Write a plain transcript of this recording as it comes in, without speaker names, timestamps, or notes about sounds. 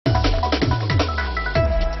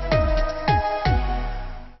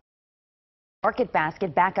Market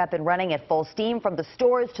Basket back up and running at full steam from the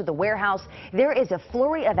stores to the warehouse. There is a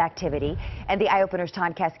flurry of activity, and the Eye Opener's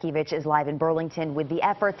Todd Keskevich is live in Burlington with the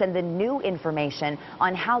efforts and the new information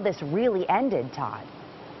on how this really ended. Todd.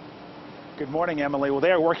 Good morning, Emily. Well,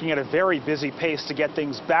 they are working at a very busy pace to get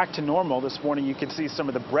things back to normal. This morning, you can see some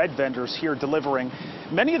of the bread vendors here delivering.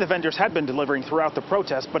 Many of the vendors had been delivering throughout the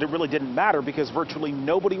protest, but it really didn't matter because virtually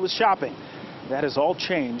nobody was shopping. That has all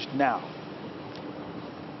changed now.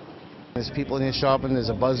 There's people in here shopping, there's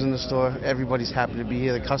a buzz in the store, everybody's happy to be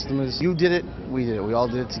here, the customers. You did it, we did it, we all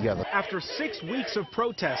did it together. After 6 weeks of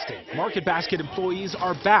protesting, Market Basket employees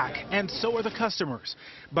are back, and so are the customers.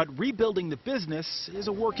 But rebuilding the business is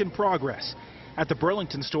a work in progress. At the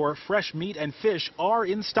Burlington store, fresh meat and fish are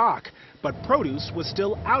in stock, but produce was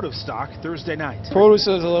still out of stock Thursday night. Produce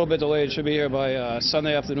is a little bit delayed. It should be here by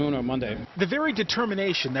Sunday afternoon or Monday. The very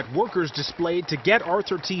determination that workers displayed to get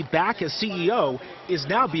Arthur T. back as CEO is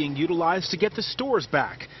now being utilized to get the stores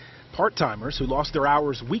back. Part-timers who lost their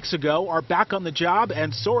hours weeks ago are back on the job,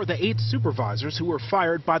 and so are the 8 supervisors who were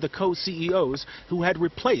fired by the co-CEOs who had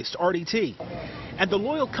replaced RDT. And the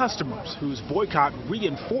loyal customers whose boycott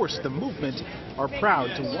reinforced the movement are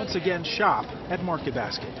proud to once again shop at Market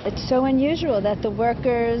Basket. It's so unusual that the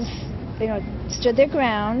workers, stood their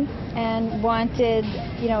ground and wanted,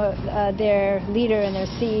 their leader and their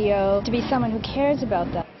CEO to be someone who cares about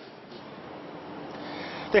them.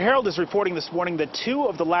 The Herald is reporting this morning that 2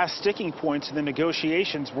 of the last sticking points in the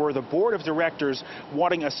negotiations were the board of directors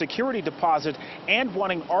wanting a security deposit and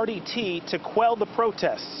wanting RDT to quell the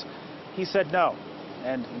protests. He said no,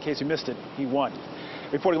 and in case you missed it, he won.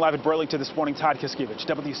 Reporting live in Burlington this morning, Todd Keskevich,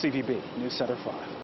 WCVB News Center 5.